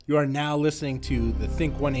You are now listening to the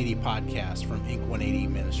Think 180 podcast from Inc. 180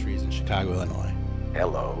 Ministries in Chicago, Illinois.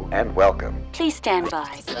 Hello and welcome. Please stand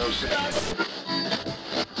by.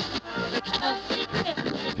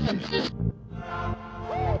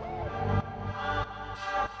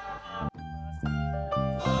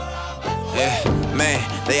 Yeah,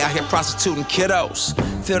 man, they out here prostituting kiddos.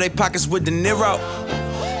 Fill their pockets with De Niro.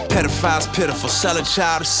 Pedophiles pitiful, sell a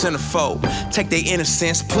child to centerfold. Take their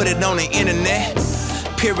innocence, put it on the internet.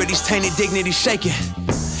 Purity's tainted, dignity shaking.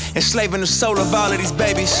 Enslaving the soul of all of these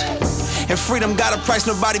babies. And freedom got a price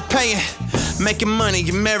nobody paying. Making money,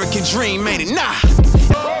 American dream, ain't it? Nah!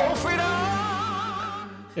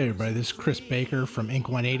 Hey everybody, this is Chris Baker from Inc.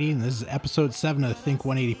 180, and this is episode 7 of the Think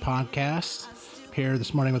 180 podcast. Here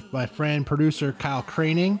this morning with my friend, producer Kyle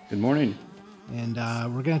Craning. Good morning. And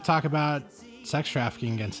we're going to talk about sex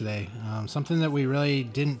trafficking again today. Something that we really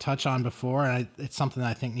didn't touch on before, and it's something that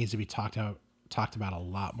I think needs to be talked about a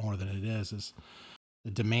lot more than it is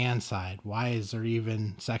the demand side. Why is there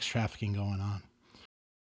even sex trafficking going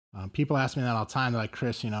on? People ask me that all the time. They're like,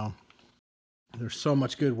 Chris, there's so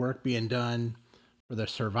much good work being done for the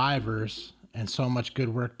survivors and so much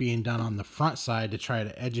good work being done on the front side to try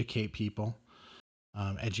to educate people,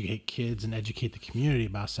 educate kids and educate the community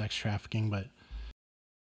about sex trafficking. But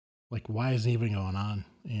like, why is it even going on?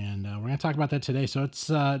 And we're going to talk about that today. So it's,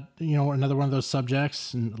 another one of those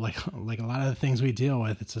subjects, and like a lot of the things we deal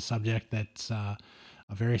with, it's a subject that's a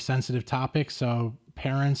very sensitive topic. So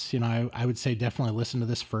parents, I would say definitely listen to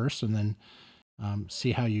this first, and then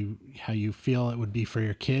see how you feel it would be for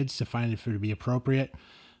your kids to find if it would be appropriate.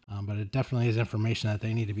 But it definitely is information that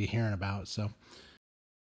they need to be hearing about. So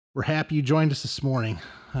we're happy you joined us this morning.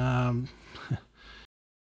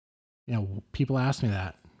 People ask me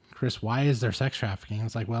that, Chris, why is there sex trafficking?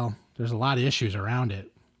 It's like, well, there's a lot of issues around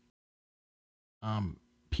it.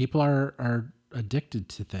 People are addicted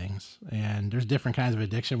to things, and there's different kinds of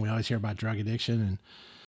addiction. We always hear about drug addiction,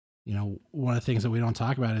 and one of the things that we don't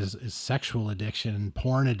talk about is sexual addiction and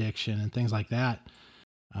porn addiction and things like that.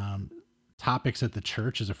 Topics that the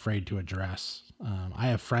church is afraid to address. I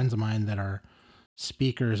have friends of mine that are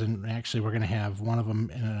speakers, and actually we're going to have one of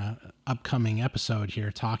them in an upcoming episode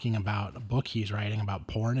here talking about a book he's writing about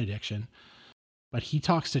porn addiction. But he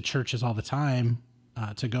talks to churches all the time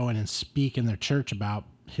to go in and speak in their church about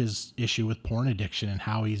his issue with porn addiction and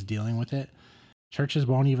how he's dealing with it. Churches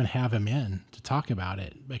won't even have him in to talk about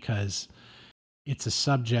it because it's a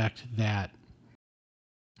subject that,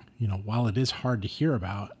 while it is hard to hear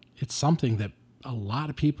about, it's something that a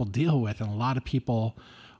lot of people deal with and a lot of people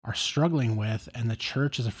are struggling with, and the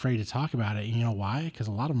church is afraid to talk about it. And you know why? Because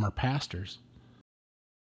a lot of them are pastors,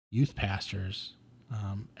 youth pastors,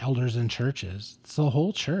 elders in churches. It's the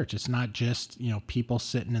whole church. It's not just, people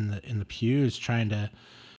sitting in the pews trying to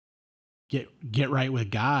get right with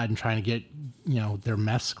God and trying to get, their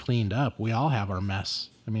mess cleaned up. We all have our mess.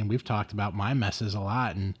 I mean, we've talked about my messes a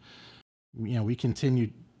lot, and, we continue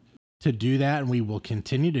to do that, and we will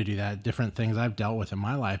continue to do that. Different things I've dealt with in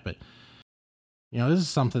my life. But,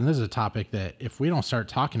 this is a topic that if we don't start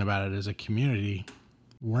talking about it as a community,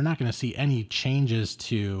 we're not going to see any changes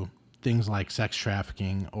to things like sex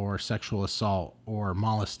trafficking or sexual assault or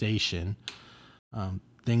molestation,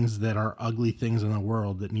 things that are ugly things in the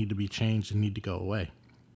world that need to be changed and need to go away.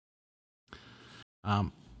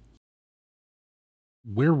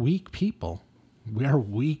 We're weak people. We are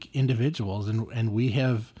weak individuals, and we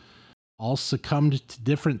have all succumbed to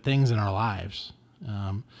different things in our lives.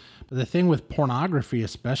 But the thing with pornography,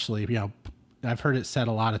 especially, I've heard it said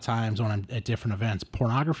a lot of times when I'm at different events,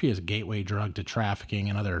 pornography is a gateway drug to trafficking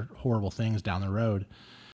and other horrible things down the road.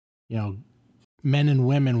 Men and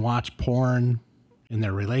women watch porn in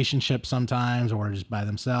their relationship sometimes, or just by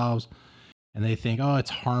themselves, and they think, oh,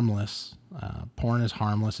 it's harmless. Porn is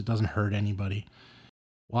harmless. It doesn't hurt anybody.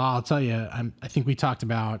 Well, I'll tell you, I think we talked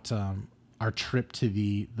about our trip to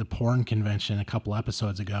the porn convention a couple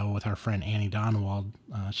episodes ago with our friend Annie Donwald.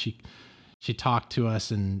 She talked to us,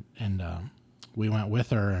 and we went with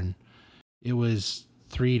her, and it was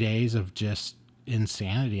 3 days of just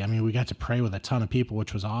insanity. I mean, we got to pray with a ton of people,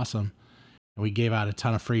 which was awesome. And we gave out a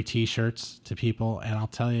ton of free t-shirts to people. And I'll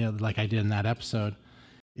tell you, like I did in that episode,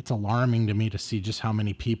 it's alarming to me to see just how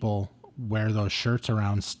many people wear those shirts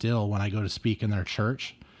around still when I go to speak in their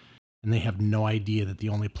church. And they have no idea that the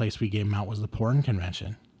only place we gave them out was the porn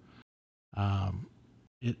convention.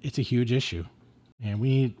 It's a huge issue, and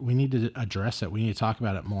we need to address it. We need to talk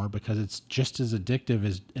about it more because it's just as addictive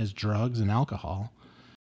as drugs and alcohol.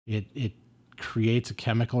 It creates a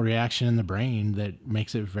chemical reaction in the brain that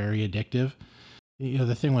makes it very addictive.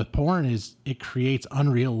 The thing with porn is it creates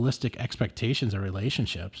unrealistic expectations of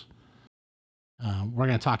relationships. We're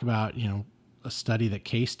going to talk about, a study that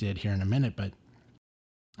Case did here in a minute, but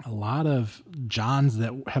a lot of Johns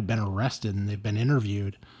that have been arrested and they've been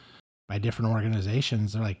interviewed by different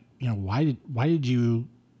organizations, they're like, why did you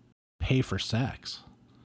pay for sex?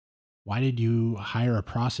 Why did you hire a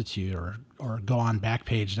prostitute or go on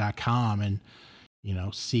backpage.com and,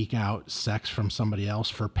 seek out sex from somebody else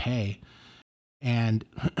for pay? And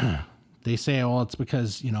they say, well, it's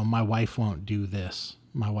because, my wife won't do this.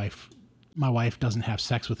 My wife doesn't have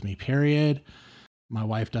sex with me, period. My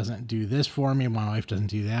wife doesn't do this for me. My wife doesn't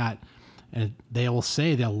do that. And they will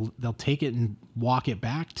say they'll take it and walk it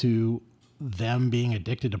back to them being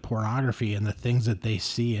addicted to pornography and the things that they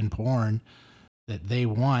see in porn that they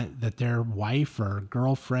want, that their wife or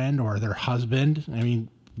girlfriend or their husband. I mean,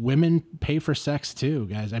 women pay for sex too,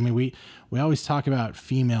 guys. I mean, we always talk about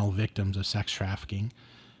female victims of sex trafficking.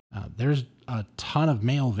 There's a ton of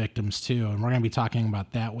male victims too, and we're going to be talking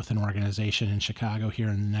about that with an organization in Chicago here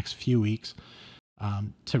in the next few weeks,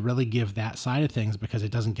 to really give that side of things, because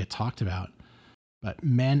it doesn't get talked about. But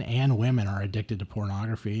men and women are addicted to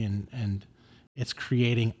pornography, and it's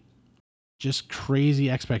creating just crazy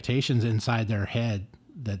expectations inside their head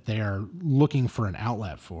that they are looking for an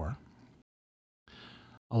outlet for.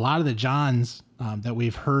 A lot of the Johns that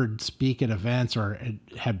we've heard speak at events or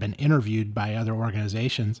have been interviewed by other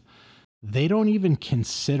organizations, they don't even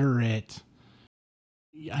consider it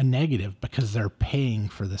a negative because they're paying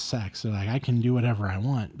for the sex. They're like, I can do whatever I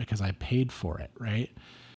want because I paid for it, right?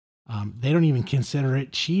 They don't even consider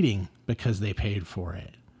it cheating because they paid for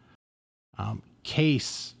it.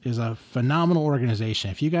 CASE is a phenomenal organization.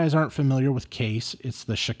 If you guys aren't familiar with CASE, it's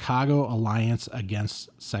the Chicago Alliance Against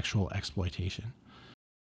Sexual Exploitation.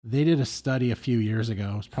 They did a study a few years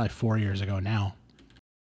ago. It was probably 4 years ago now.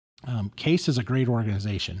 CASE is a great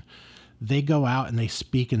organization. They go out and they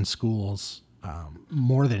speak in schools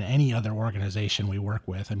more than any other organization we work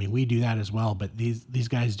with. I mean, we do that as well, but these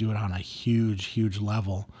guys do it on a huge, huge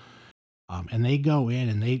level. And they go in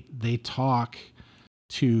and they talk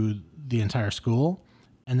to the entire school.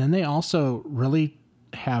 And then they also really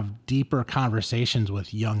have deeper conversations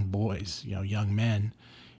with young boys, young men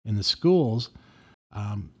in the schools.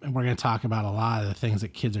 And we're going to talk about a lot of the things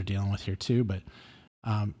that kids are dealing with here too. But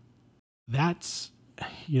that's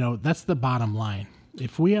the bottom line.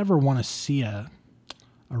 If we ever want to see a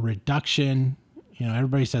reduction,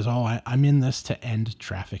 everybody says, oh, I'm in this to end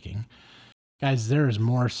trafficking. Guys, there is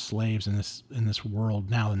more slaves in this world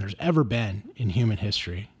now than there's ever been in human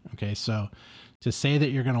history. Okay, so to say that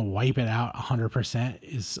you're going to wipe it out 100%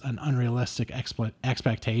 is an unrealistic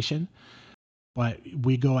expectation, but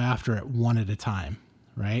we go after it one at a time,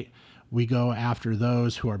 right? We go after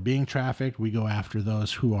those who are being trafficked. We go after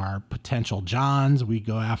those who are potential Johns. We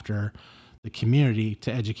go after the community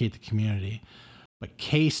to educate the community. But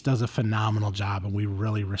CASE does a phenomenal job, and we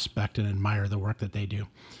really respect and admire the work that they do.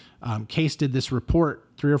 CASE did this report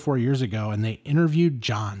 3 or 4 years ago, and they interviewed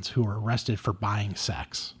Johns who were arrested for buying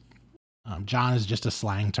sex. John is just a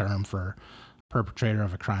slang term for perpetrator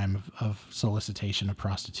of a crime of solicitation of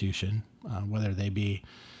prostitution, whether they be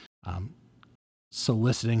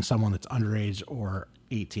soliciting someone that's underage or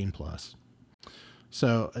 18 plus.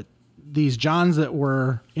 So these Johns that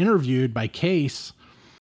were interviewed by CASE,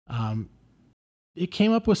 it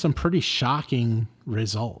came up with some pretty shocking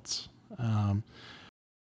results.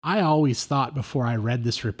 I always thought before I read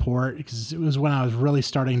this report, because it was when I was really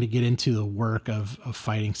starting to get into the work of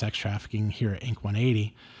fighting sex trafficking here at Inc.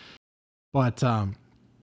 180, but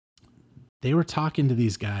they were talking to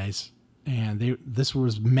these guys, and this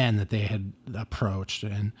was men that they had approached,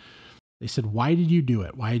 and they said, why did you do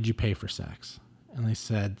it? Why did you pay for sex? And they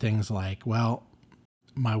said things like, well,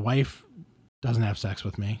 my wife doesn't have sex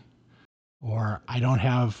with me, or I don't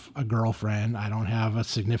have a girlfriend, I don't have a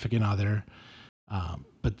significant other.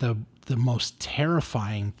 But the most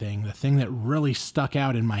terrifying thing, the thing that really stuck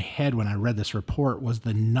out in my head when I read this report, was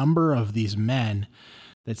the number of these men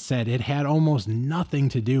that said it had almost nothing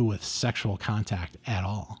to do with sexual contact at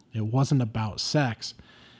all. It wasn't about sex.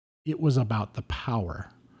 It was about the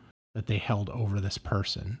power that they held over this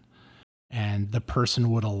person. And the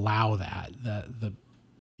person would allow that. The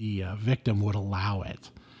victim would allow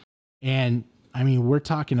it. And I mean, we're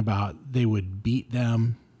talking about they would beat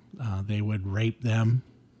them. They would rape them,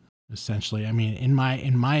 essentially. I mean, in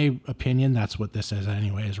my opinion, that's what this is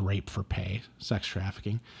anyway, is rape for pay, sex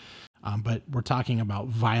trafficking. But we're talking about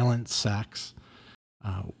violent sex,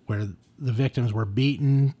 where the victims were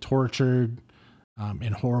beaten, tortured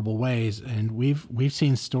in horrible ways. And we've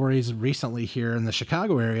seen stories recently here in the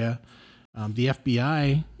Chicago area. The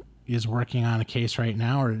FBI is working on a case right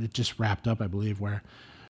now, or it just wrapped up, I believe, where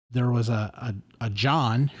there was a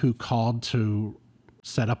John who called to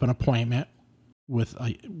set up an appointment with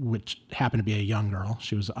which happened to be a young girl.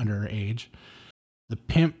 She was underage. The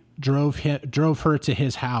pimp drove her to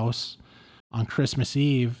his house on Christmas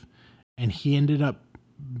Eve, and he ended up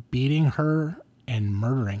beating her and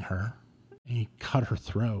murdering her. And he cut her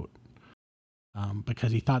throat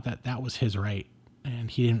because he thought that was his right,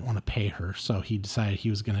 and he didn't want to pay her, so he decided he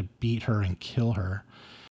was going to beat her and kill her.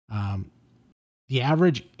 The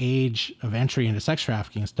average age of entry into sex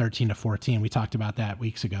trafficking is 13 to 14. We talked about that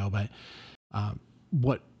weeks ago, but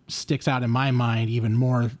what sticks out in my mind even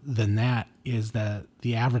more than that is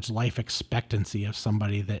the average life expectancy of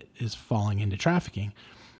somebody that is falling into trafficking.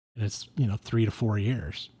 And it's 3 to 4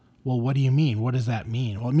 years. Well, what do you mean? What does that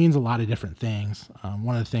mean? Well, it means a lot of different things.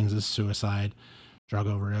 One of the things is suicide, drug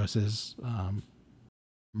overdoses,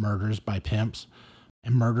 murders by pimps,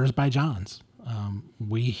 and murders by Johns.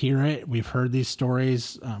 We hear it. We've heard these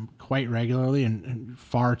stories quite regularly and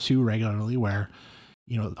far too regularly where,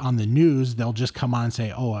 on the news, they'll just come on and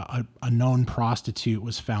say, oh, a known prostitute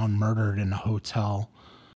was found murdered in a hotel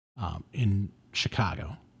in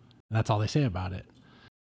Chicago. And that's all they say about it.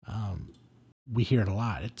 We hear it a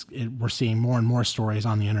lot. We're seeing more and more stories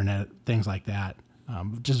on the internet, things like that,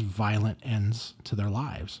 just violent ends to their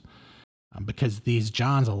lives. Because these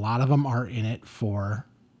Johns, a lot of them are in it for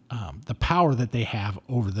the power that they have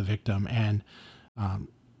over the victim and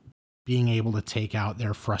being able to take out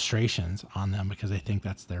their frustrations on them because they think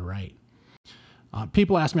that's their right.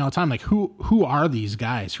 People ask me all the time, like, who are these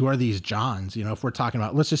guys? Who are these Johns? If we're talking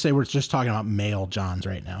about, let's just say we're just talking about male Johns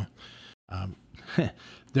right now.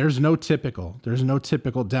 There's no typical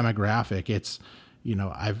demographic. It's,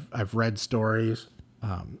 I've read stories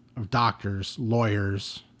of doctors,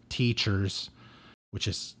 lawyers, teachers, which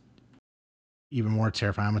is even more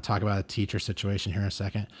terrifying. I'm going to talk about a teacher situation here in a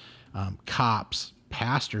second. Cops,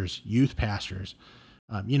 pastors, youth pastors.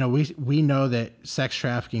 We know that sex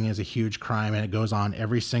trafficking is a huge crime and it goes on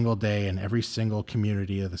every single day in every single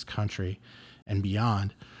community of this country and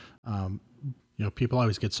beyond. People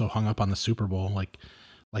always get so hung up on the Super Bowl,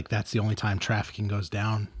 like that's the only time trafficking goes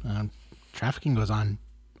down. Trafficking goes on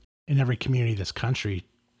in every community of this country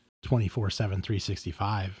 24/7,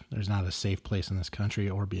 365. There's not a safe place in this country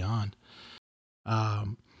or beyond.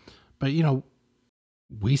 But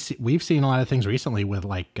we've seen a lot of things recently with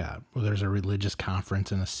there's a religious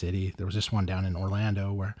conference in a city. There was this one down in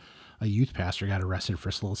Orlando where a youth pastor got arrested for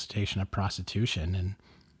solicitation of prostitution. And,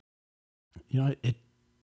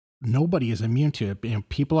 nobody is immune to it.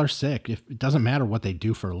 People are sick. It doesn't matter what they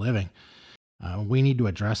do for a living. We need to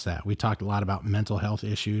address that. We talked a lot about mental health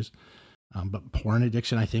issues, but porn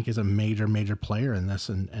addiction, I think, is a major, major player in this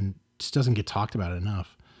and just doesn't get talked about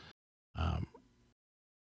enough.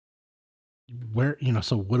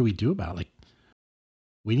 So what do we do about it?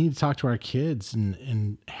 We need to talk to our kids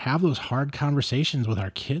and have those hard conversations with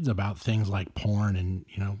our kids about things like porn and,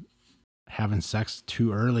 having sex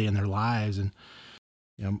too early in their lives. And,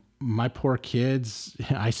 my poor kids,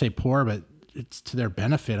 I say poor, but it's to their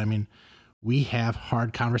benefit. I mean, we have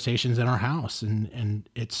hard conversations in our house and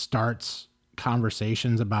it starts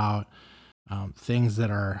conversations about things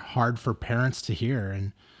that are hard for parents to hear.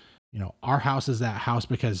 And, our house is that house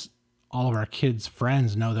because all of our kids'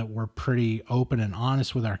 friends know that we're pretty open and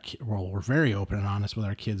honest with we're very open and honest with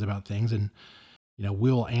our kids about things. And,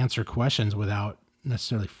 we'll answer questions without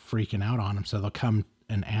necessarily freaking out on them. So they'll come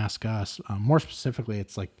and ask us. More specifically,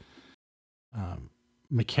 it's like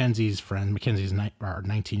Mackenzie's friend, Mackenzie's our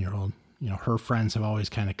 19-year-old, her friends have always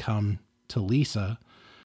kind of come to Lisa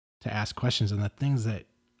to ask questions, and the things that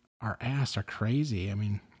are asked are crazy. I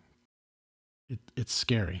mean, it's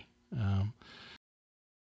scary.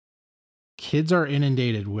 Kids are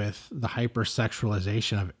inundated with the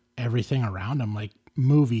hypersexualization of everything around them, like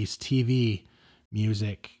movies, TV,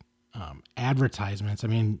 music, advertisements. I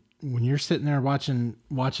mean, when you're sitting there watching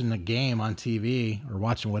the game on TV or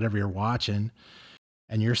watching whatever you're watching,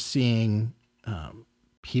 and you're seeing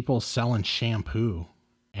people selling shampoo,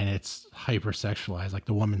 and it's hypersexualized, like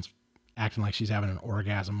the woman's acting like she's having an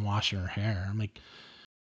orgasm washing her hair. I'm like,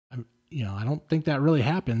 I don't think that really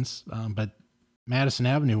happens, but Madison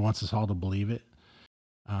Avenue wants us all to believe it.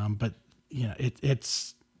 But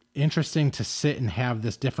it's interesting to sit and have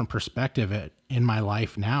this different perspective in my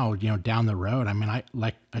life now, down the road. I mean,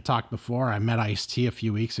 I talked before, I met Ice-T a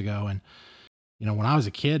few weeks ago, and, when I was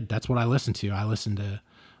a kid, that's what I listened to. I listened to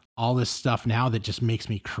all this stuff now that just makes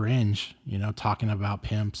me cringe, talking about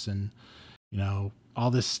pimps and, all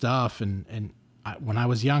this stuff. And when I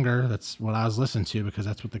was younger, that's what I was listening to because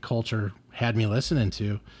that's what the culture had me listening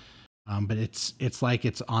to. But it's like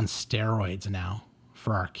it's on steroids now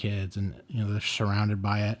for our kids, and they're surrounded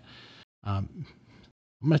by it. I'm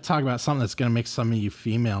going to talk about something that's going to make some of you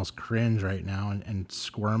females cringe right now and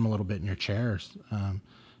squirm a little bit in your chairs.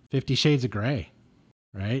 50 Shades of Grey,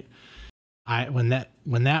 right? When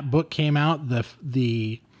that book came out,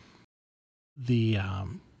 the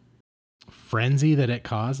frenzy that it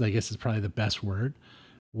caused, I guess is probably the best word.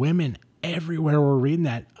 Women everywhere were reading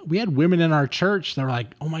that. We had women in our church that were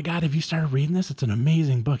like, "Oh my God, have you started reading this? It's an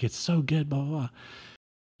amazing book. It's so good." Blah blah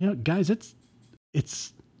blah. Guys, it's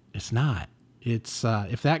not. It's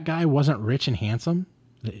if that guy wasn't rich and handsome,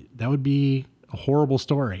 that would be a horrible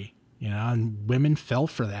story, and women fell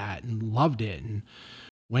for that and loved it and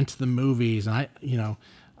went to the movies. And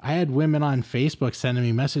I had women on Facebook sending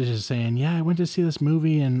me messages saying, "Yeah, I went to see this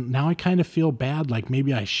movie and now I kind of feel bad, like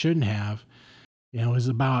maybe I shouldn't have." It was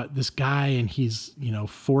about this guy and he's,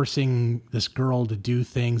 forcing this girl to do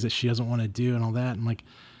things that she doesn't want to do and all that. I'm like,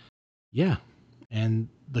 yeah. And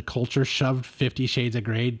the culture shoved 50 Shades of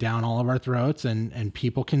Grey down all of our throats, and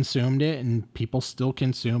people consumed it, and people still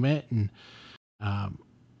consume it. And,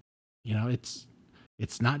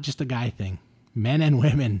 it's not just a guy thing. Men and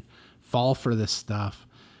women fall for this stuff.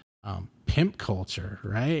 Pimp culture,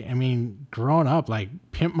 right? I mean, growing up,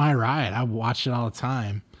 like Pimp My Ride, I watched it all the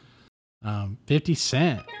time. 50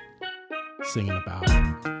 Cent singing about it.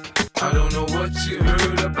 I don't know what you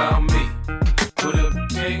heard about me, but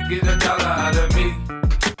can't get $1 out of me.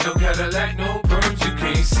 No Cadillac, no perms, you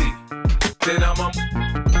can't see. Then I'm a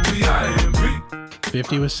B.I.M.B.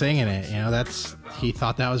 50 was singing it, he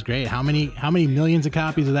thought that was great. How many millions of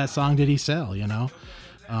copies of that song did he sell?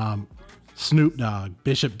 Snoop Dogg,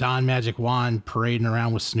 Bishop Don Magic Wand parading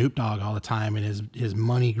around with Snoop Dogg all the time in his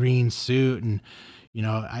money green suit. And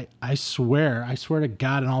I swear to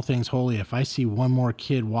God and all things holy, if I see one more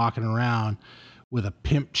kid walking around with a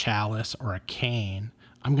pimp chalice or a cane,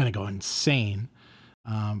 I'm going to go insane.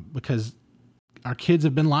 Because our kids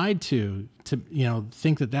have been lied to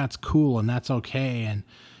think that that's cool and that's okay. And,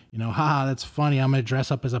 haha, that's funny. I'm going to dress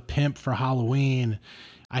up as a pimp for Halloween.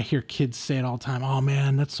 I hear kids say it all the time. "Oh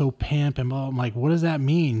man, that's so pimp." And I'm like, what does that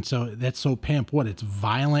mean? So that's so pimp. What? It's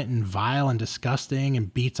violent and vile and disgusting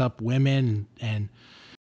and beats up women and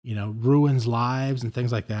ruins lives and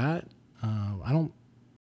things like that. I don't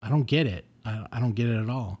get it. I don't get it at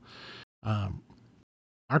all.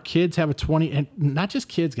 Our kids have and not just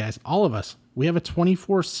kids, guys, all of us, we have a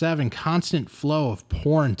 24/7 constant flow of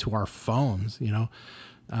porn to our phones.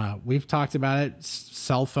 We've talked about it,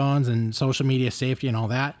 cell phones and social media safety and all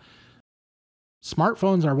that.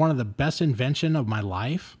 Smartphones are one of the best invention of my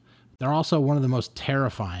life. They're also one of the most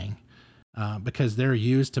terrifying because they're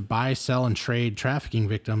used to buy, sell, and trade trafficking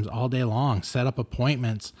victims all day long, set up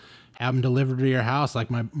appointments, have them delivered to your house. Like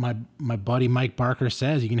my buddy Mike Barker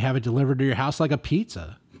says, you can have it delivered to your house like a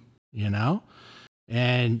pizza,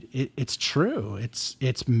 and it's true.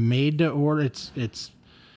 It's made to order. It's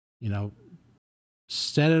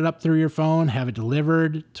set it up through your phone, have it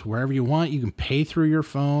delivered to wherever you want. You can pay through your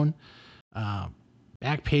phone.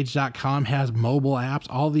 Backpage.com has mobile apps.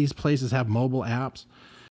 All these places have mobile apps.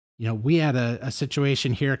 We had a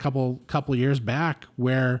situation here a couple years back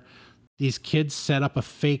where these kids set up a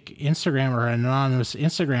fake Instagram or an anonymous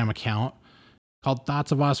Instagram account called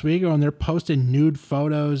Thoughts of Oswego, and they're posting nude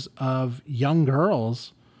photos of young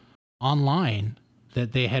girls online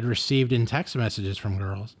that they had received in text messages from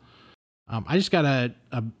girls. I just got a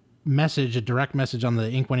direct message on the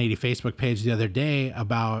Inc. 180 Facebook page the other day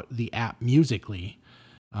about the app Musical.ly.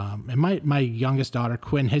 And my youngest daughter,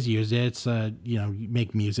 Quinn, has used it. It's, you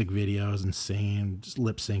make music videos and sing and just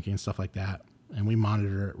lip syncing and stuff like that. And we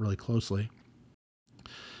monitor it really closely.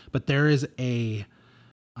 But there is an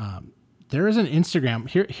Instagram.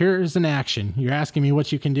 Here's an action. You're asking me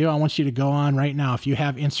what you can do. I want you to go on right now. If you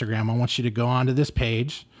have Instagram, I want you to go on to this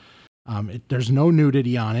page. There's no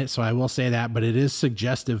nudity on it, so I will say that, but it is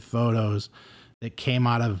suggestive photos that came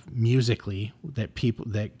out of Musical.ly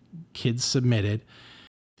that kids submitted.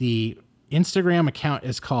 The Instagram account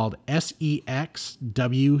is called SEXWCW.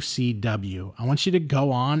 I want you to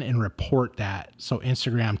go on and report that so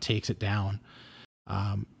Instagram takes it down.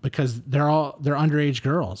 Because they're underage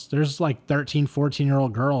girls. There's like 13,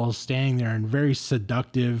 14-year-old girls standing there in very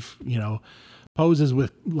seductive, poses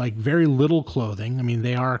with like very little clothing. I mean,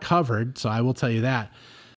 they are covered, so I will tell you that.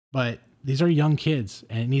 But these are young kids,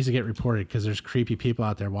 and it needs to get reported because there's creepy people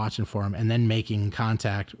out there watching for them and then making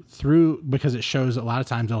contact because it shows a lot of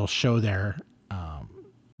times it'll show their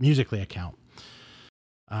Musical.ly account.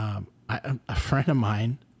 A friend of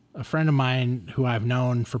mine who I've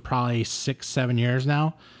known for probably 6-7 years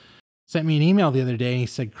now sent me an email the other day, and he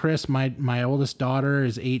said, "Chris, my oldest daughter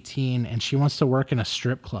is 18 and she wants to work in a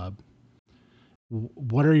strip club."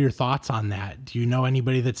 What are your thoughts on that? Do you know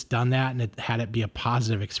anybody that's done that and had it be a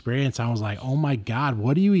positive experience? I was like, oh my God,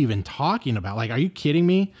 what are you even talking about? Like, are you kidding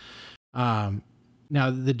me? Now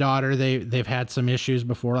the daughter, they've had some issues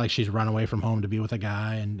before, like she's run away from home to be with a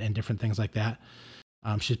guy and different things like that.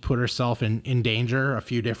 She's put herself in danger a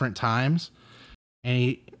few different times.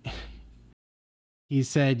 And he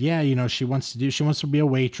said, yeah, she wants to be a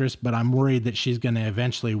waitress, but I'm worried that she's going to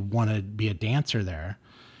eventually want to be a dancer there.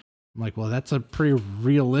 I'm like, well, that's a pretty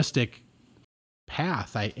realistic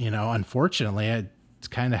path. Unfortunately, it's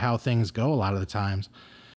kind of how things go a lot of the times.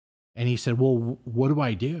 And he said, well, what do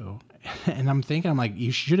I do? And I'm like,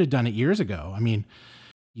 you should have done it years ago. I mean,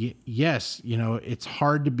 yes, it's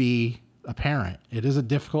hard to be a parent. It is a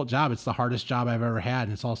difficult job. It's the hardest job I've ever had.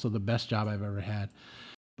 And it's also the best job I've ever had.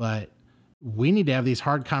 But we need to have these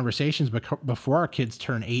hard conversations before our kids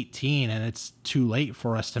turn 18 and it's too late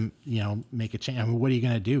for us to, make a change. I mean, what are you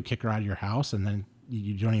going to do? Kick her out of your house and then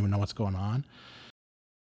you don't even know what's going on?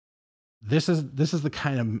 This is the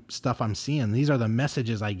kind of stuff I'm seeing. These are the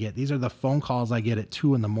messages I get. These are the phone calls I get at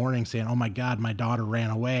 2 a.m. saying, oh my God, my daughter ran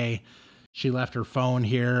away. She left her phone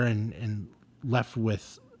here and left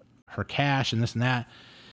with her cash and this and that.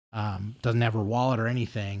 Doesn't have her wallet or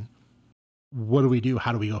anything. What do we do?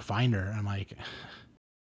 How do we go find her? I'm like,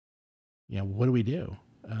 what do we do?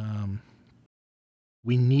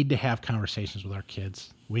 We need to have conversations with our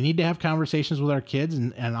kids.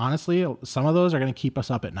 And honestly, some of those are going to keep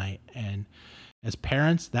us up at night. And as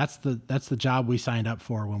parents, that's the job we signed up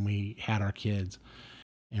for when we had our kids.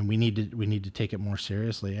 And we need to take it more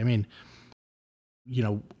seriously. I mean,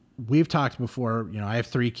 we've talked before, I have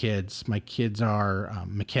 3 kids. My kids are,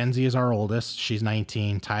 Mackenzie is our oldest. She's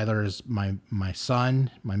 19. Tyler is my son,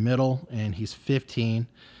 my middle, and he's 15.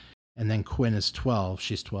 And then Quinn is 12.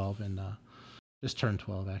 She's 12 and just turned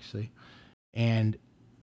 12 actually. And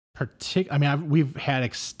we've had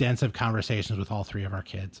extensive conversations with all 3 of our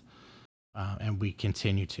kids, and we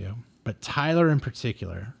continue to. But Tyler in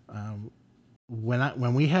particular,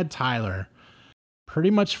 when we had Tyler, pretty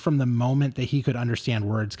much from the moment that he could understand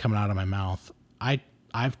words coming out of my mouth,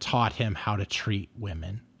 I've taught him how to treat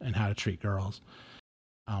women and how to treat girls.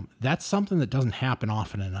 That's something that doesn't happen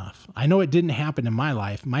often enough. I know it didn't happen in my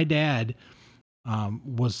life. My dad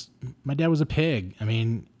was a pig. I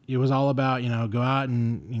mean, it was all about, go out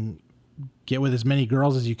and get with as many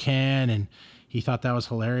girls as you can. And he thought that was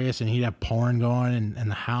hilarious. And he'd have porn going in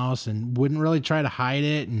the house and wouldn't really try to hide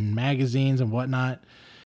it in magazines and whatnot.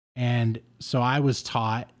 And so I was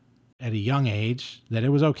taught at a young age that it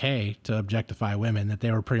was okay to objectify women, that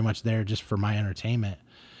they were pretty much there just for my entertainment.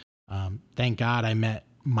 Thank God I met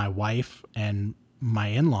my wife and my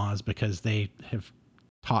in-laws, because they have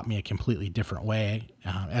taught me a completely different way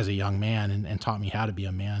as a young man and taught me how to be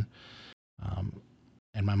a man.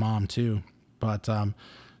 And my mom too. But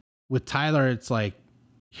with Tyler, it's like,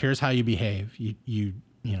 here's how you behave. You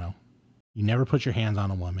never put your hands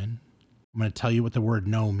on a woman. I'm going to tell you what the word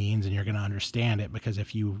no means, and you're going to understand it, because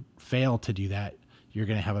if you fail to do that, you're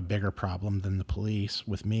going to have a bigger problem than the police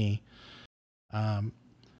with me. And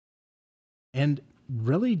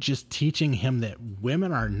really just teaching him that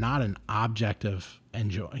women are not an object of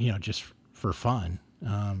enjoy, just for fun.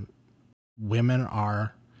 Women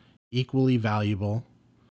are equally valuable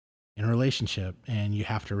in a relationship, and you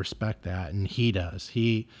have to respect that. And he does.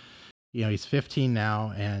 He's 15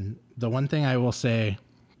 now. And the one thing I will say,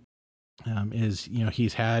 is,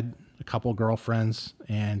 he's had a couple girlfriends,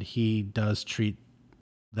 and he does treat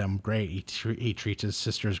them great. He treats his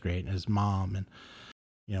sisters great, and his mom, and,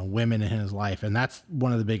 women in his life. And that's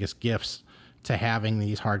one of the biggest gifts to having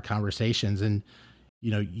these hard conversations. And,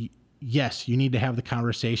 yes, you need to have the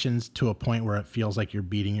conversations to a point where it feels like you're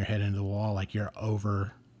beating your head into the wall, like you're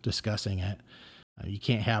over discussing it. You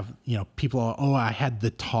can't have, people, I had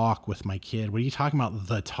the talk with my kid. What are you talking about?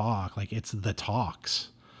 The talk? Like, it's the talks.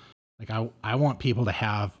 Like, I want people to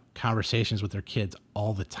have conversations with their kids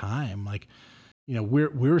all the time. Like, we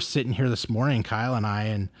were sitting here this morning, Kyle and I,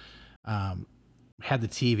 and had the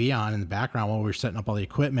TV on in the background while we were setting up all the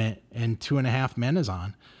equipment, and 2.5 Men is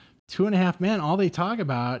on. 2.5 Men, all they talk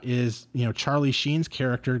about is, Charlie Sheen's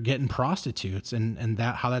character getting prostitutes and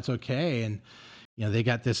that, how that's okay. And, they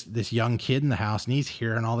got this young kid in the house, and he's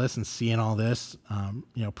hearing all this and seeing all this,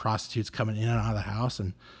 prostitutes coming in and out of the house.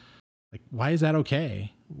 And like, why is that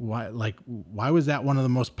okay? Why was that one of the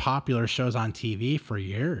most popular shows on TV for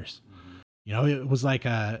years? It was like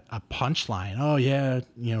a punchline. Oh yeah.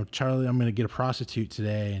 Charlie, I'm going to get a prostitute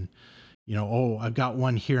today. And, I've got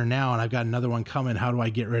one here now, and I've got another one coming. How do I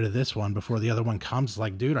get rid of this one before the other one comes?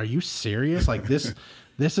 Like, dude, are you serious? Like this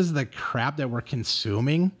is the crap that we're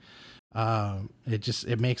consuming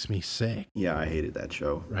It makes me sick. Yeah, I hated that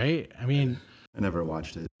show. Right? I mean, I never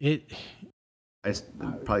watched it. it.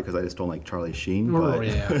 Probably because I just don't like Charlie Sheen. Oh But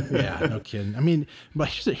yeah, no kidding. I mean, but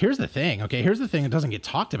here's the thing. Okay, here's the thing that doesn't get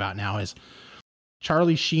talked about now is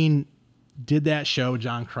Charlie Sheen did that show,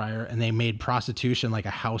 John Cryer, and they made prostitution like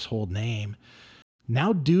a household name.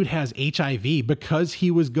 Now, dude has HIV because he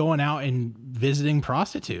was going out and visiting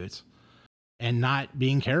prostitutes and not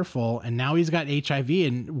being careful. And now he's got HIV.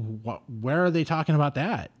 And where are they talking about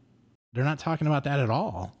that? They're not talking about that at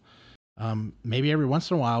all. Maybe every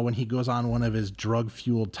once in a while when he goes on one of his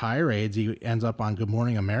drug-fueled tirades, he ends up on Good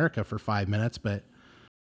Morning America for 5 minutes. But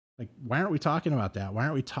like, why aren't we talking about that? Why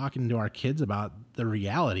aren't we talking to our kids about the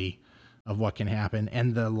reality of what can happen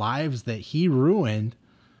and the lives that he ruined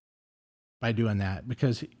by doing that?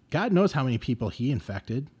 Because God knows how many people he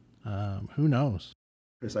infected. Who knows?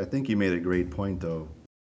 Chris, I think you made a great point, though,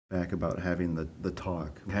 back about having the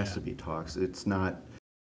talk. It has to be talks. It's not,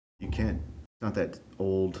 you can't, it's not that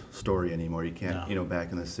old story anymore. You can't,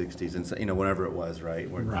 back in the 60s and, whenever it was, right?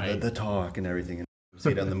 Where Right. The talk and everything. And you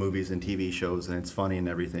see it on the movies and TV shows, and it's funny and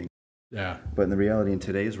everything. Yeah. But in the reality in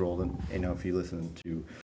today's world, and, if you listen to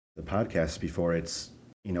the podcasts before, it's,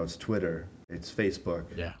 it's Twitter, it's Facebook,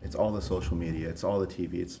 it's all the social media, it's all the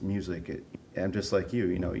TV, it's music. I'm just like you,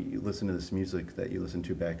 you listen to this music that you listened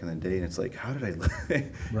to back in the day, and it's like, how did I,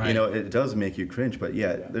 Right. It does make you cringe, but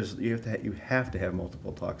yeah, you have to have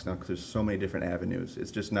multiple talks now because there's so many different avenues.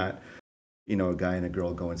 It's just not, a guy and a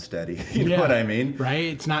girl going steady. You know what I mean? Right.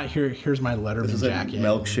 It's not here's my Letterman This jacket. isn't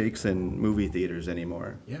milkshakes and movie theaters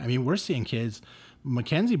anymore. Yeah. I mean, we're seeing kids.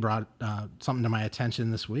 Mackenzie brought something to my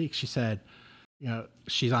attention this week. She said,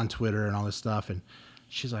 she's on Twitter and all this stuff. And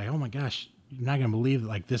she's like, oh my gosh, you're not going to believe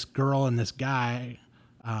like this girl and this guy,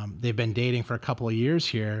 they've been dating for a couple of years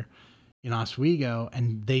here in Oswego,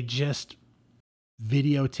 and they just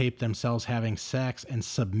videotaped themselves having sex and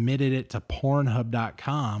submitted it to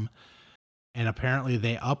Pornhub.com. And apparently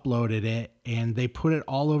they uploaded it and they put it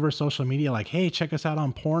all over social media. Like, hey, check us out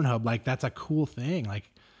on Pornhub. Like, that's a cool thing.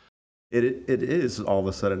 Like, it is all of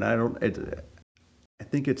a sudden. I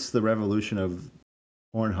think it's the revolution of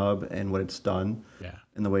Pornhub and what it's done,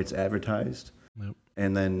 and the way it's advertised,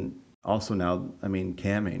 and then also now,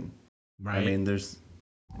 camming. Right. I mean, there's,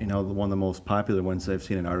 one of the most popular ones I've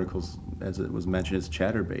seen in articles, as it was mentioned, is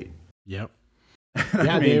ChatterBait. Yep.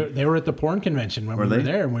 Yeah, they were at the porn convention when we were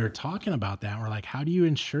there, and we were talking about that. We're like, how do you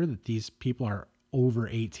ensure that these people are over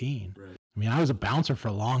 18? Right. I mean, I was a bouncer for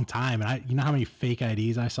a long time, and you know how many fake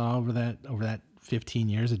IDs I saw over that 15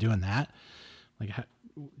 years of doing that? Like,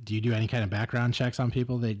 do you do any kind of background checks on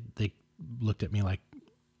people? They looked at me like,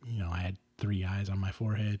 I had 3 eyes on my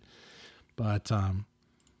forehead. But,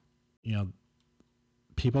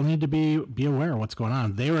 people need to be aware of what's going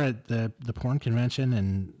on. They were at the porn convention,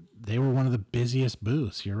 and they were one of the busiest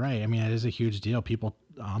booths. You're right. I mean, it is a huge deal. People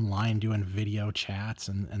online doing video chats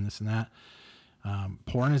and this and that.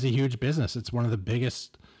 Porn is a huge business. It's one of the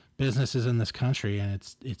biggest businesses in this country, and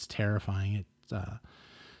it's terrifying.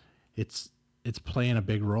 It's playing a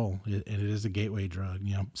big role. It is a gateway drug.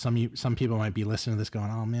 Some people might be listening to this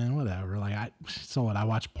going, oh man, whatever. Like, so what? I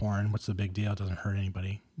watch porn. What's the big deal? It doesn't hurt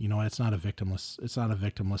anybody. It's not a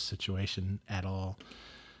victimless situation at all.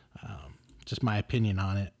 Just my opinion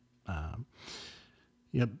on it.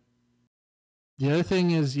 The other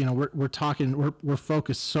thing is, we're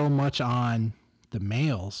focused so much on the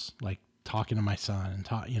males, like talking to my son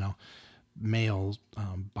and males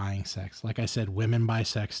buying sex. Like I said, women buy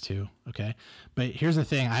sex too. Okay. But here's the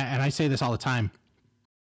thing. I say this all the time.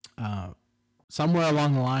 Somewhere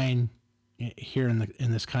along the line here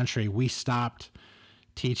in this country, we stopped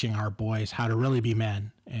teaching our boys how to really be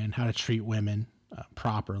men and how to treat women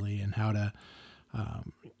properly and how to,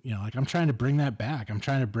 I'm trying to bring that back. I'm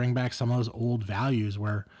trying to bring back some of those old values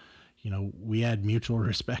where, we had mutual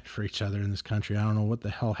respect for each other in this country. I don't know what the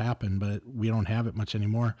hell happened, but we don't have it much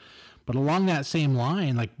anymore. But along that same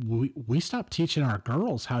line, like we stopped teaching our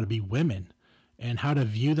girls how to be women and how to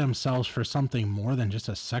view themselves for something more than just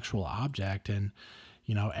a sexual object. And,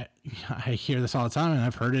 I hear this all the time, and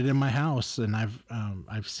I've heard it in my house, and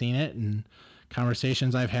I've seen it in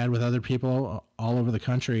conversations I've had with other people all over the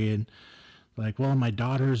country. And like, well, my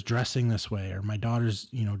daughter's dressing this way, or my daughter's,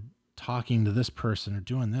 talking to this person or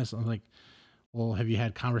doing this. I'm like, well, have you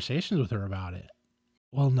had conversations with her about it?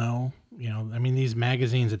 Well, no, these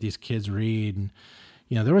magazines that these kids read, and,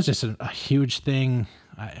 there was just a huge thing.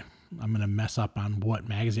 I'm going to mess up on what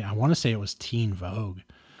magazine. I want to say it was Teen Vogue.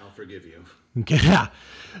 I'll forgive you. Yeah.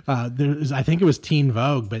 I think it was Teen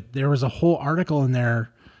Vogue, but there was a whole article in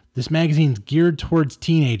there this magazine's geared towards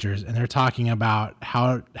teenagers, and they're talking about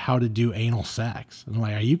how to do anal sex. And I'm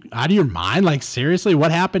like, are you out of your mind? Like, seriously,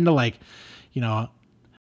 what happened to, like,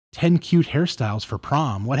 10 cute hairstyles for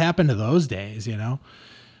prom? What happened to those days?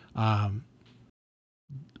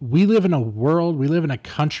 We live in a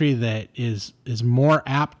country that is more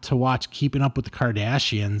apt to watch Keeping Up with the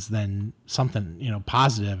Kardashians than something,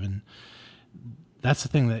 positive. And that's the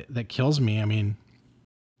thing that kills me. I mean,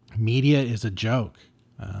 media is a joke.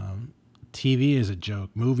 TV is a joke.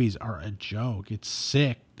 Movies are a joke. It's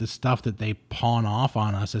sick, the stuff that they pawn off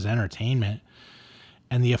on us as entertainment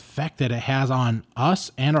and the effect that it has on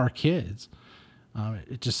us and our kids.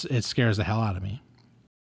 It scares the hell out of me.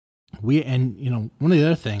 One of the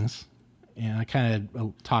other things, and I kind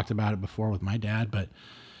of talked about it before with my dad, but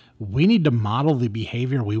we need to model the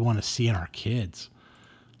behavior we want to see in our kids.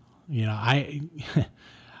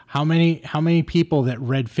 How many people that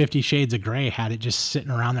read 50 Shades of Grey had it just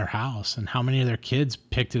sitting around their house, and how many of their kids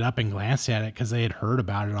picked it up and glanced at it because they had heard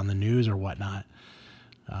about it on the news or whatnot?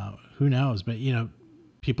 Who knows? But,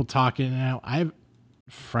 people talking now, I have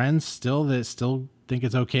friends that still think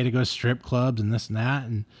it's okay to go to strip clubs and this and that.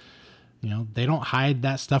 And, they don't hide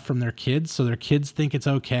that stuff from their kids. So their kids think it's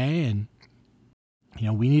okay. And,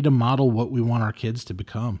 we need to model what we want our kids to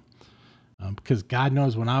become. Because God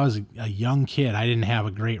knows when I was a young kid, I didn't have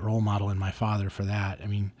a great role model in my father for that. I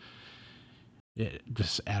mean,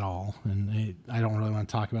 just at all. And I don't really want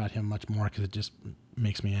to talk about him much more because it just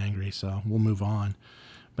makes me angry. So we'll move on.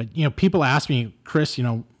 But, people ask me, Chris,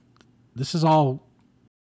 this is all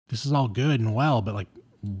good and well, but like,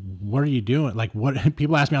 what are you doing? Like, what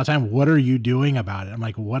people ask me all the time, what are you doing about it? I'm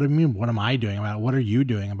like, what do you mean? What am I doing about it? What are you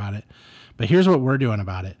doing about it? But here's what we're doing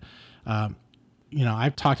about it.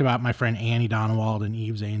 I've talked about my friend Annie Donewald and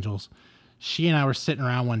Eve's Angels. She and I were sitting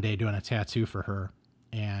around one day doing a tattoo for her.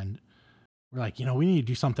 And we're like, we need to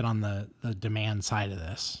do something on the demand side of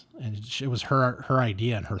this. And it was her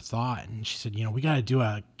idea and her thought. And she said, we got to do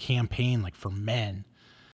a campaign like for men.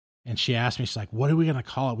 And she asked me, she's like, what are we going to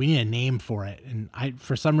call it? We need a name for it. And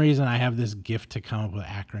for some reason, I have this gift to come up with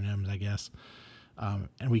acronyms, I guess.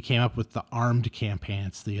 And we came up with the ARMED campaign.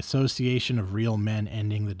 It's the Association of Real Men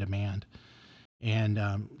Ending the Demand. And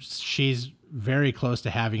she's very close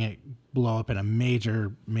to having it blow up in a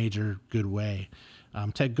major, major good way.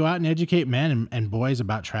 To go out and educate men and boys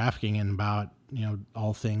about trafficking and about,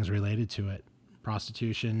 all things related to it.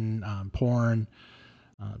 Prostitution, porn,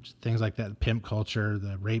 just things like that, pimp culture,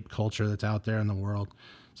 the rape culture that's out there in the world.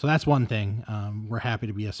 So that's one thing. We're happy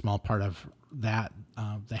to be a small part of that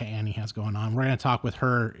Annie has going on. We're going to talk with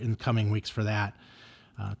her in the coming weeks for that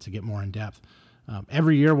to get more in depth.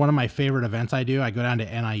 Every year, one of my favorite events I go down to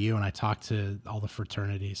NIU and I talk to all the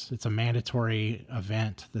fraternities. It's a mandatory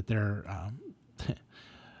event that they're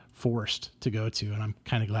forced to go to. And I'm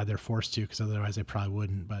kind of glad they're forced to because otherwise they probably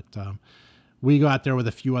wouldn't. But we go out there with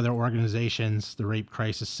a few other organizations, the Rape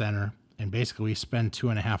Crisis Center, and basically we spend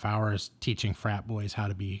 2.5 hours teaching frat boys how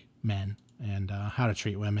to be men and how to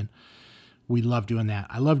treat women. We love doing that.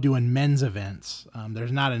 I love doing men's events.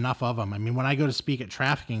 There's not enough of them. I mean, when I go to speak at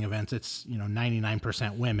trafficking events, it's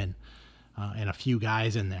 99% women and a few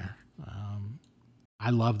guys in there. I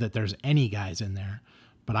love that there's any guys in there,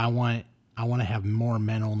 but I want to have more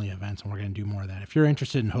men-only events, and we're going to do more of that. If you're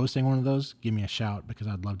interested in hosting one of those, give me a shout because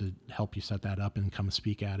I'd love to help you set that up and come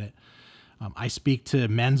speak at it. I speak to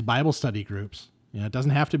men's Bible study groups. It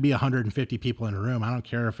doesn't have to be 150 people in a room. I don't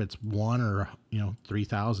care if it's 1 or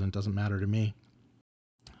 3,000. It doesn't matter to me.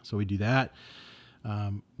 So we do that.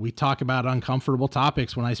 We talk about uncomfortable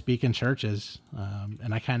topics when I speak in churches,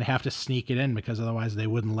 and I kind of have to sneak it in because otherwise they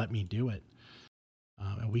wouldn't let me do it.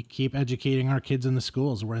 And we keep educating our kids in the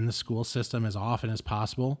schools. We're in the school system as often as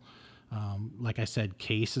possible. Like I said,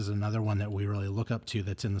 CASE is another one that we really look up to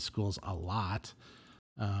that's in the schools a lot.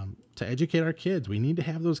 To educate our kids, we need to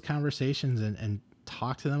have those conversations and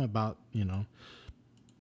talk to them about, the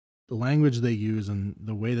language they use and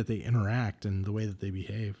the way that they interact and the way that they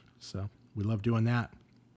behave. So we love doing that.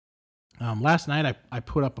 Last night I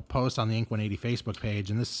put up a post on the Inc. 180 Facebook page,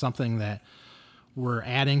 and this is something that we're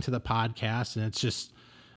adding to the podcast, and it's just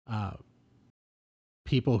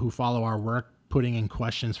people who follow our work putting in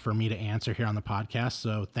questions for me to answer here on the podcast.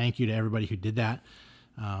 So thank you to everybody who did that.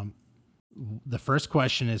 The first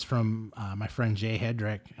question is from my friend Jay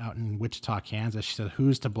Hedrick out in Wichita, Kansas. She said,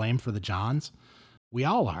 who's to blame for the Johns? We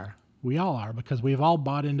all are. We all are, because we've all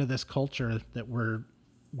bought into this culture that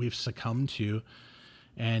we've succumbed to.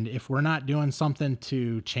 And if we're not doing something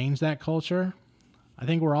to change that culture, I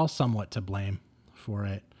think we're all somewhat to blame for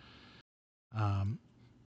it.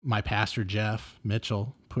 my pastor, Jeff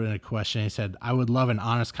Mitchell, put in a question. He said, I would love an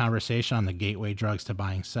honest conversation on the gateway drugs to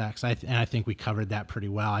buying sex. And I think we covered that pretty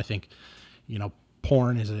well. I think,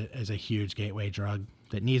 porn is a huge gateway drug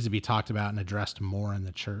that needs to be talked about and addressed more in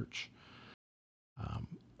the church.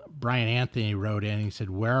 Brian Anthony wrote in, he said,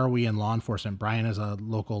 where are we in law enforcement? Brian is a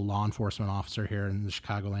local law enforcement officer here in the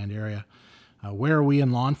Chicagoland area. Where are we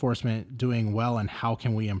in law enforcement doing well, and how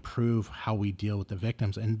can we improve how we deal with the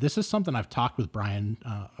victims? And this is something I've talked with Brian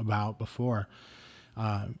about before.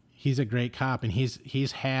 He's a great cop, and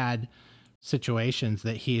he's had situations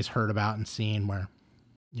that he's heard about and seen where,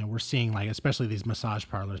 we're seeing, like, especially these massage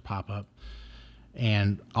parlors pop up.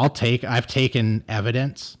 And I've taken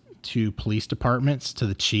evidence to police departments, to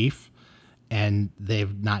the chief, and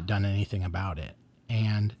they've not done anything about it.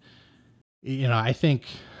 And, I think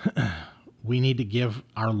we need to give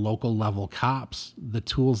our local level cops the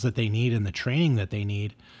tools that they need and the training that they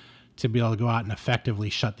need to be able to go out and effectively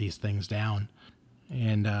shut these things down.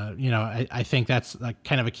 And, I think that's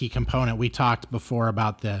kind of a key component. We talked before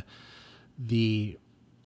about the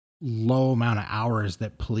low amount of hours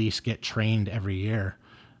that police get trained every year.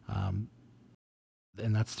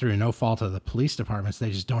 And that's through no fault of the police departments.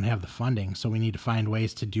 They just don't have the funding. So we need to find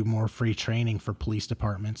ways to do more free training for police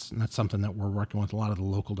departments. And that's something that we're working with a lot of the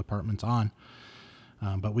local departments on.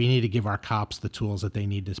 But we need to give our cops the tools that they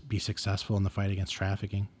need to be successful in the fight against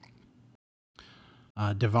trafficking.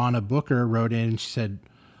 Devonna Booker wrote in, she said,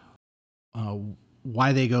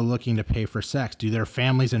 why they go looking to pay for sex? Do their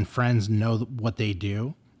families and friends know what they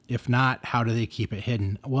do? If not, how do they keep it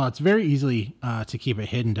hidden? Well, it's very easy to keep it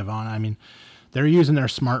hidden, Devonna. I mean, they're using their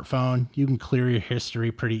smartphone. You can clear your history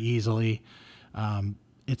pretty easily.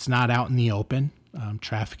 It's not out in the open.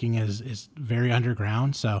 Trafficking is very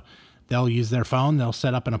underground. So they'll use their phone. They'll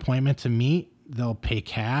set up an appointment to meet. They'll pay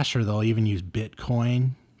cash, or they'll even use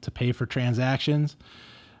Bitcoin to pay for transactions.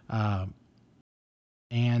 And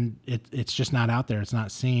it's just not out there. It's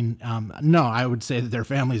not seen. No, I would say that their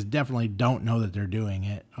families definitely don't know that they're doing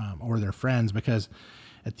it, or their friends, because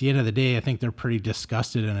at the end of the day, I think they're pretty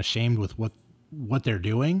disgusted and ashamed with what they're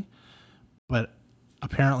doing, but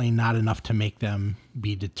apparently not enough to make them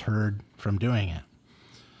be deterred from doing it.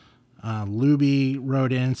 Luby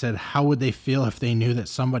wrote in and said, how would they feel if they knew that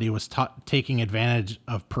somebody was taking advantage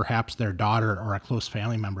of perhaps their daughter or a close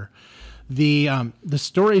family member? The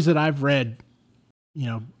stories that I've read,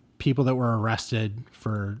 people that were arrested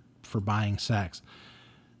for buying sex,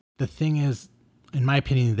 the thing is, in my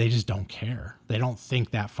opinion, they just don't care. They don't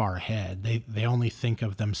think that far ahead. They only think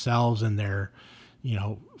of themselves and their,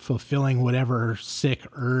 fulfilling whatever sick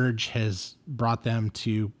urge has brought them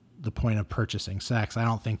to the point of purchasing sex. I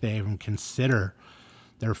don't think they even consider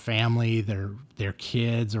their family, their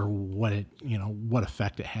kids, or what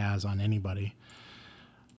effect it has on anybody.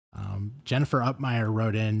 Jennifer Upmeyer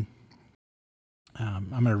wrote in, I'm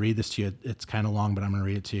going to read this to you. It's kind of long, but I'm going to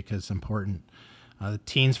read it to you because it's important. The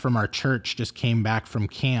teens from our church just came back from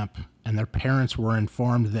camp, and their parents were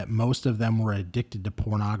informed that most of them were addicted to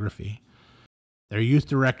pornography. Their youth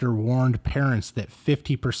director warned parents that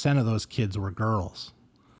 50% of those kids were girls.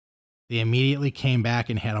 They immediately came back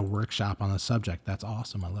and had a workshop on the subject. That's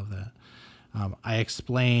awesome. I love that. I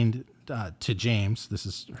explained to James, this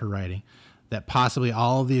is her writing, that possibly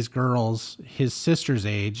all of these girls his sister's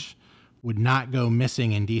age would not go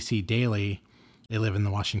missing in D.C. daily. They live in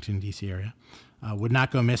the Washington, D.C. area. Would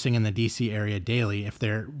not go missing in the D.C. area daily if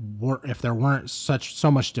there weren't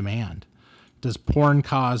so much demand. Does porn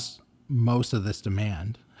cause most of this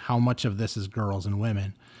demand? How much of this is girls and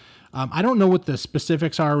women? I don't know what the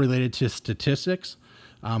specifics are related to statistics,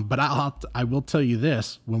 but I will tell you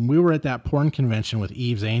this. When we were at that porn convention with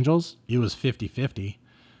Eve's Angels, it was 50-50.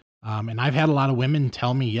 And I've had a lot of women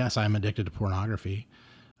tell me, yes, I'm addicted to pornography.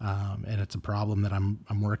 And it's a problem that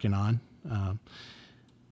I'm working on.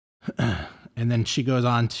 And then she goes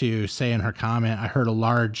on to say in her comment, I heard a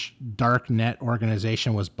large dark net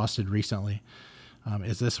organization was busted recently.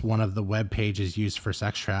 Is this one of the web pages used for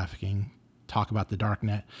sex trafficking? Talk about the dark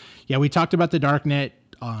net. Yeah, we talked about the dark net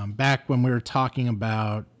back when we were talking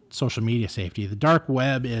about social media safety. The dark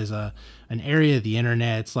web is an area of the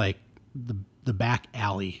internet. It's like the back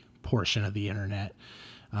alley portion of the internet,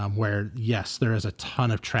 where, yes, there is a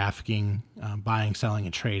ton of trafficking, buying, selling,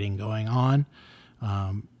 and trading going on.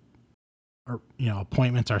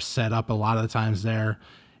 Appointments are set up a lot of the times there.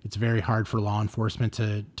 It's very hard for law enforcement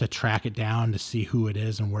to track it down, to see who it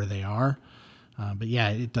is and where they are. But yeah,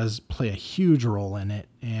 it does play a huge role in it.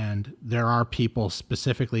 And there are people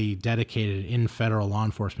specifically dedicated in federal law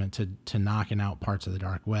enforcement to knocking out parts of the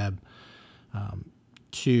dark web,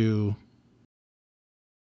 to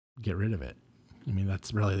get rid of it. I mean,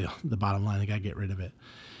 that's really the bottom line. They got to get rid of it.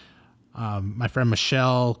 My friend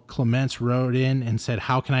Michelle Clements wrote in and said,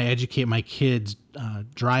 how can I educate my kids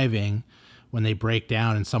driving when they break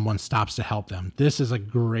down and someone stops to help them? This is a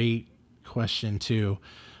great question too.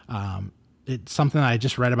 It's something I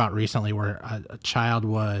just read about recently where a child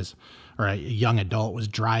was, or a young adult was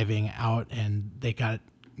driving out and they got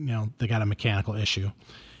a mechanical issue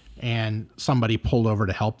and somebody pulled over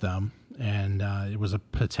to help them. And it was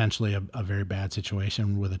potentially a very bad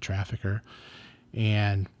situation with a trafficker.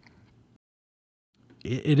 And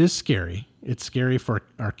it is scary. It's scary for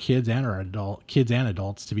our kids and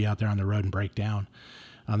adults to be out there on the road and break down.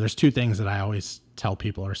 There's two things that I always tell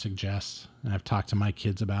people or suggest, and I've talked to my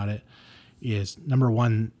kids about it, is number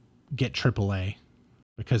one, get AAA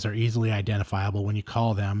because they're easily identifiable. When you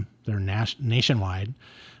call them, they're nationwide.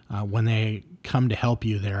 When they come to help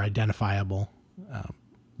you, they're identifiable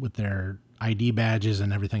with their ID badges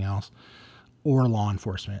and everything else, or law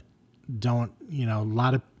enforcement. Don't,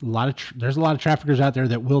 there's a lot of traffickers out there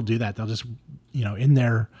that will do that. They'll just, in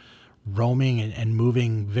their roaming and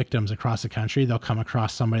moving victims across the country, they'll come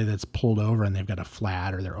across somebody that's pulled over and they've got a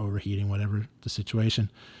flat or they're overheating, whatever the situation.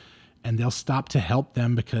 And they'll stop to help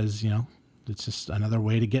them because, it's just another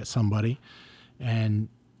way to get somebody. And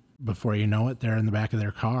before you know it, they're in the back of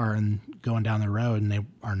their car and going down the road and they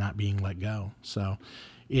are not being let go. So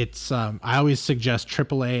it's, I always suggest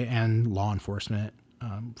AAA and law enforcement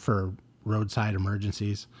for roadside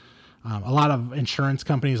emergencies. A lot of insurance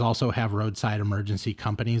companies also have roadside emergency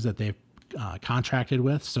companies that they've contracted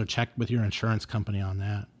with. So check with your insurance company on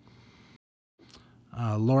that.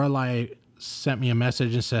 Lorelei sent me a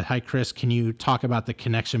message and said, "Hi, Chris, can you talk about the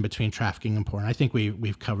connection between trafficking and porn?" I think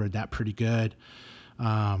we've covered that pretty good.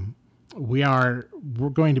 We're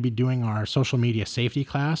going to be doing our social media safety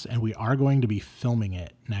class, and we are going to be filming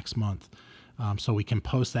it next month. So we can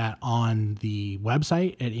post that on the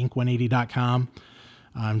website at inc180.com.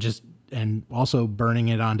 And also burning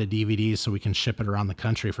it onto DVDs so we can ship it around the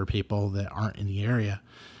country for people that aren't in the area.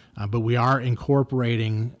 But we are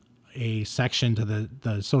incorporating a section to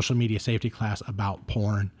the social media safety class about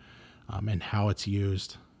porn and how it's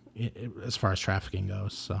used as far as trafficking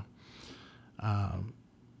goes. So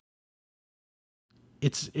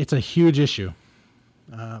it's a huge issue.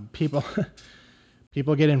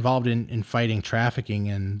 People get involved in fighting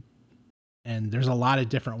trafficking, and there's a lot of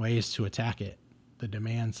different ways to attack it. The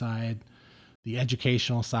demand side, the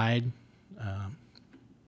educational side.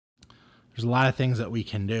 There's a lot of things that we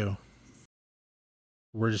can do.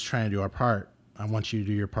 We're just trying to do our part. I want you to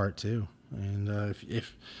do your part too. And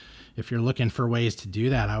if you're looking for ways to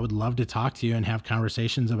do that, I would love to talk to you and have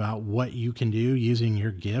conversations about what you can do using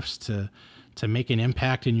your gifts to make an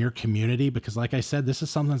impact in your community. Because like I said, this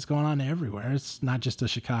is something that's going on everywhere. It's not just a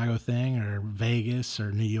Chicago thing or Vegas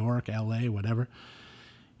or New York, LA, whatever.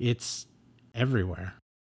 It's everywhere.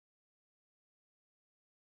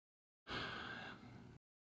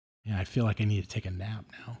 Yeah, I feel like I need to take a nap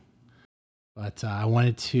now. But I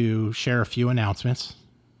wanted to share a few announcements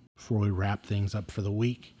before we wrap things up for the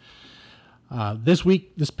week.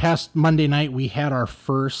 This past Monday night, we had our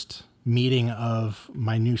first meeting of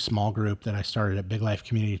my new small group that I started at Big Life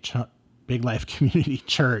Community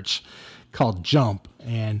Church called Jump.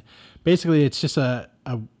 And basically, it's just a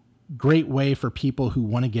great way for people who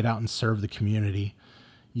want to get out and serve the community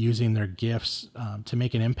using their gifts to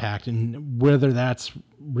make an impact. And whether that's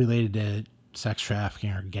related to sex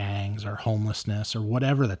trafficking or gangs or homelessness or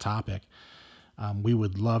whatever the topic, we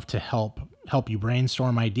would love to help you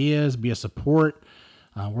brainstorm ideas, be a support.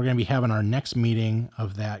 We're going to be having our next meeting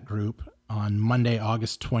of that group on Monday,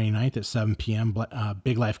 August 29th at 7 p.m.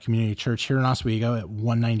 Big Life Community Church here in Oswego at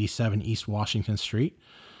 197 East Washington Street.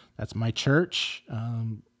 That's my church.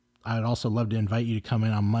 I would also love to invite you to come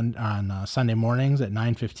in on Sunday mornings at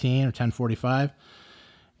 9:15 or 10:45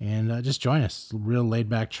 and just join us. Real laid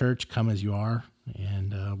back church, come as you are,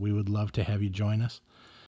 and we would love to have you join us.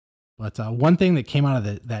 But one thing that came out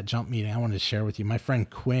of that Jump meeting I wanted to share with you, my friend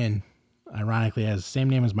Quinn, ironically, has the same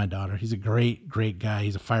name as my daughter. He's a great, great guy.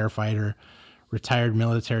 He's a firefighter, retired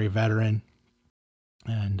military veteran,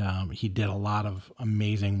 and he did a lot of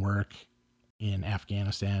amazing work in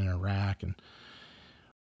Afghanistan and Iraq. And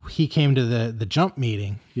he came to the Jump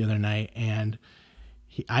meeting the other night, and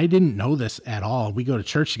I didn't know this at all. We go to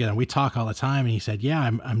church together, and we talk all the time, and he said, yeah,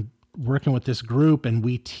 I'm working with this group, and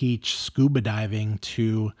we teach scuba diving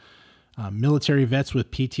to military vets with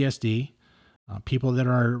PTSD, people that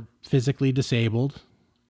are physically disabled,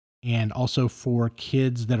 and also for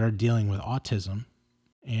kids that are dealing with autism.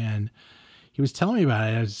 And he was telling me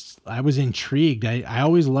about it. I was intrigued. I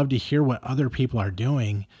always love to hear what other people are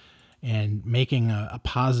doing. and making a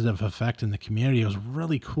positive effect in the community. It was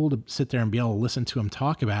really cool to sit there and be able to listen to him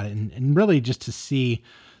talk about it, and really just to see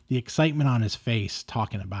the excitement on his face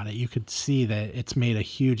talking about it. You could see that it's made a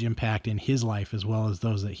huge impact in his life as well as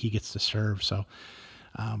those that he gets to serve. So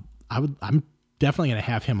I'm definitely going to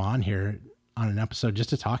have him on here on an episode just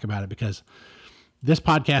to talk about it, because this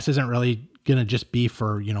podcast isn't really going to just be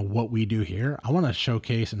for, what we do here. I want to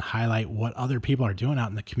showcase and highlight what other people are doing out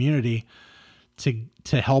in the community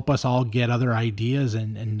to help us all get other ideas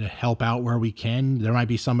and to help out where we can. There might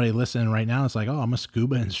be somebody listening right now. It's like, oh, I'm a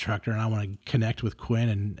scuba instructor and I want to connect with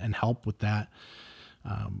Quinn and help with that.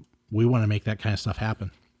 We want to make that kind of stuff happen.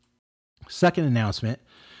 Second announcement,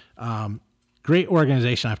 great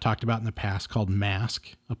organization I've talked about in the past called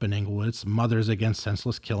MASK up in Englewood. It's Mothers Against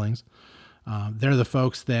Senseless Killings. They're the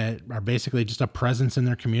folks that are basically just a presence in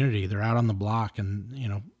their community. They're out on the block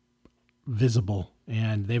and, visible,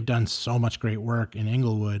 and they've done so much great work in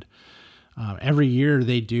Englewood. Every year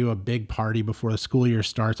they do a big party before the school year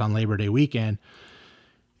starts on Labor Day weekend.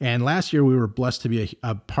 And last year we were blessed to be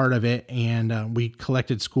a part of it, and we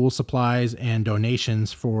collected school supplies and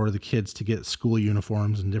donations for the kids to get school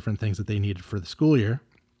uniforms and different things that they needed for the school year.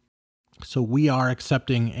 So we are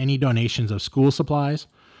accepting any donations of school supplies,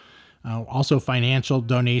 also financial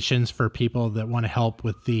donations for people that want to help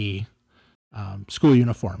with the school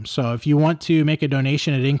uniforms. So if you want to make a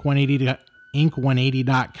donation at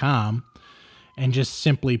ink180.com and just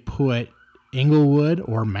simply put Englewood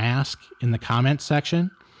or Mask in the comments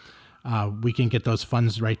section, we can get those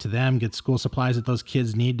funds right to them, get school supplies that those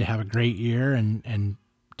kids need to have a great year and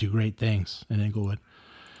do great things in Englewood.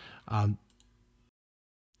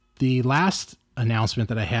 The last announcement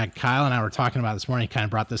that I had, Kyle and I were talking about this morning, kind of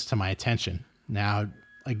brought this to my attention. Now,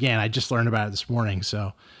 again, I just learned about it this morning,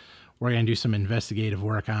 so we're going to do some investigative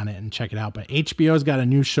work on it and check it out. But HBO's got a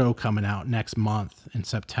new show coming out next month in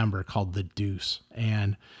September called The Deuce.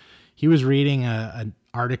 And he was reading an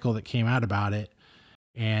article that came out about it.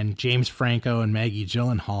 And James Franco and Maggie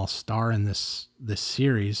Gyllenhaal star in this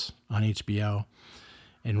series on HBO.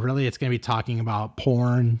 And really it's going to be talking about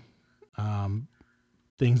porn,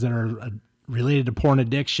 things that are related to porn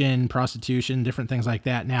addiction, prostitution, different things like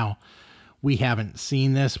that. Now, we haven't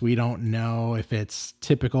seen this. We don't know if it's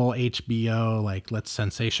typical HBO, like let's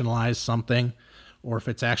sensationalize something, or if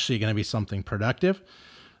it's actually going to be something productive.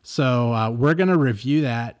 So we're going to review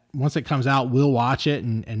that. Once it comes out, we'll watch it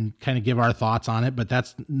and kind of give our thoughts on it. But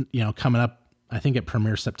that's, coming up, I think it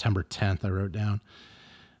premieres September 10th, I wrote down.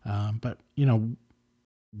 But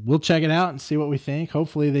we'll check it out and see what we think.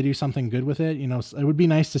 Hopefully they do something good with it. It would be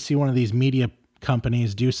nice to see one of these media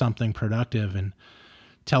companies do something productive and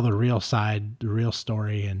tell the real side, the real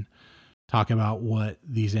story, and talk about what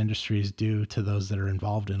these industries do to those that are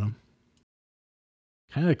involved in them.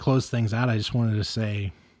 Kind of to close things out, I just wanted to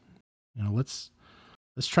say, let's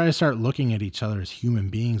try to start looking at each other as human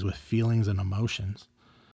beings with feelings and emotions.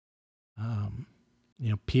 I've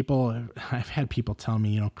had people tell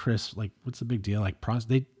me, Chris, like, what's the big deal? Like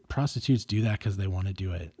prostitutes do that because they want to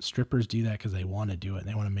do it. Strippers do that because they want to do it. And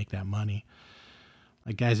they want to make that money.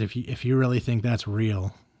 Like, guys, if you really think that's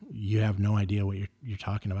real, you have no idea what you're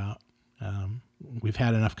talking about. We've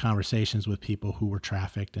had enough conversations with people who were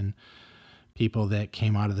trafficked and people that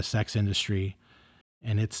came out of the sex industry,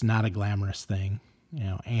 and it's not a glamorous thing.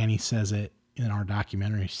 Annie says it in our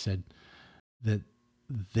documentary. She said that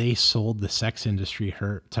they sold the sex industry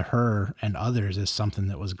to her and others as something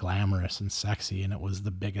that was glamorous and sexy, and it was the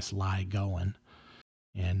biggest lie going.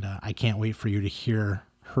 And I can't wait for you to hear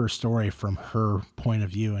her story from her point of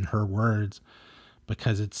view and her words,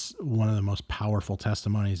 because it's one of the most powerful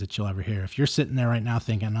testimonies that you'll ever hear. If you're sitting there right now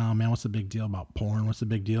thinking, oh man, what's the big deal about porn? What's the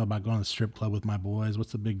big deal about going to the strip club with my boys?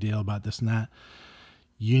 What's the big deal about this and that?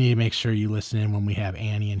 You need to make sure you listen in when we have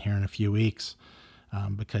Annie in here in a few weeks,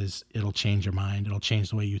 because it'll change your mind. It'll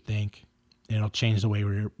change the way you think. It'll change the way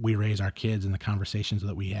we raise our kids and the conversations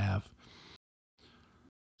that we have.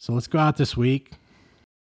 So let's go out this week.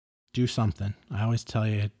 Do something. I always tell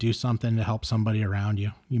you, do something to help somebody around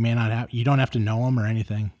you. You don't have to know them or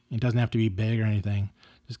anything. It doesn't have to be big or anything.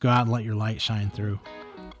 Just go out and let your light shine through.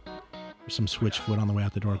 There's some switchfoot on the way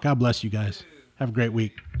out the door. God bless you guys. Have a great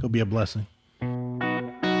week. Go be a blessing.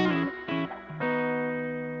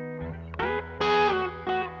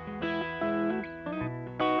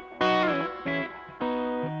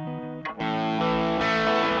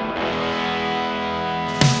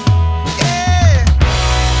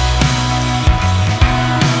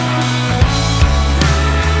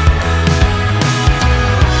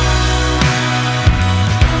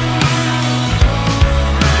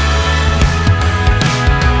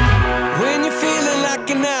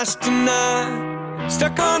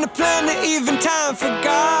 Stuck on a planet, even time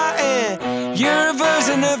forgotten. You're a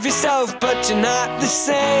version of yourself, but you're not the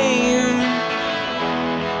same.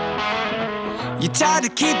 You tried to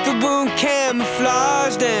keep the wound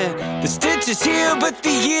camouflaged, and the stitches heal, but the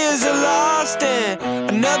years are lost. And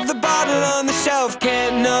another bottle on the shelf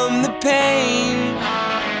can't numb the pain.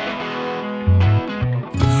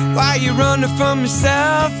 Why you running from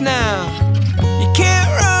yourself now? You can't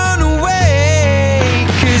run away,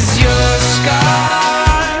 'cause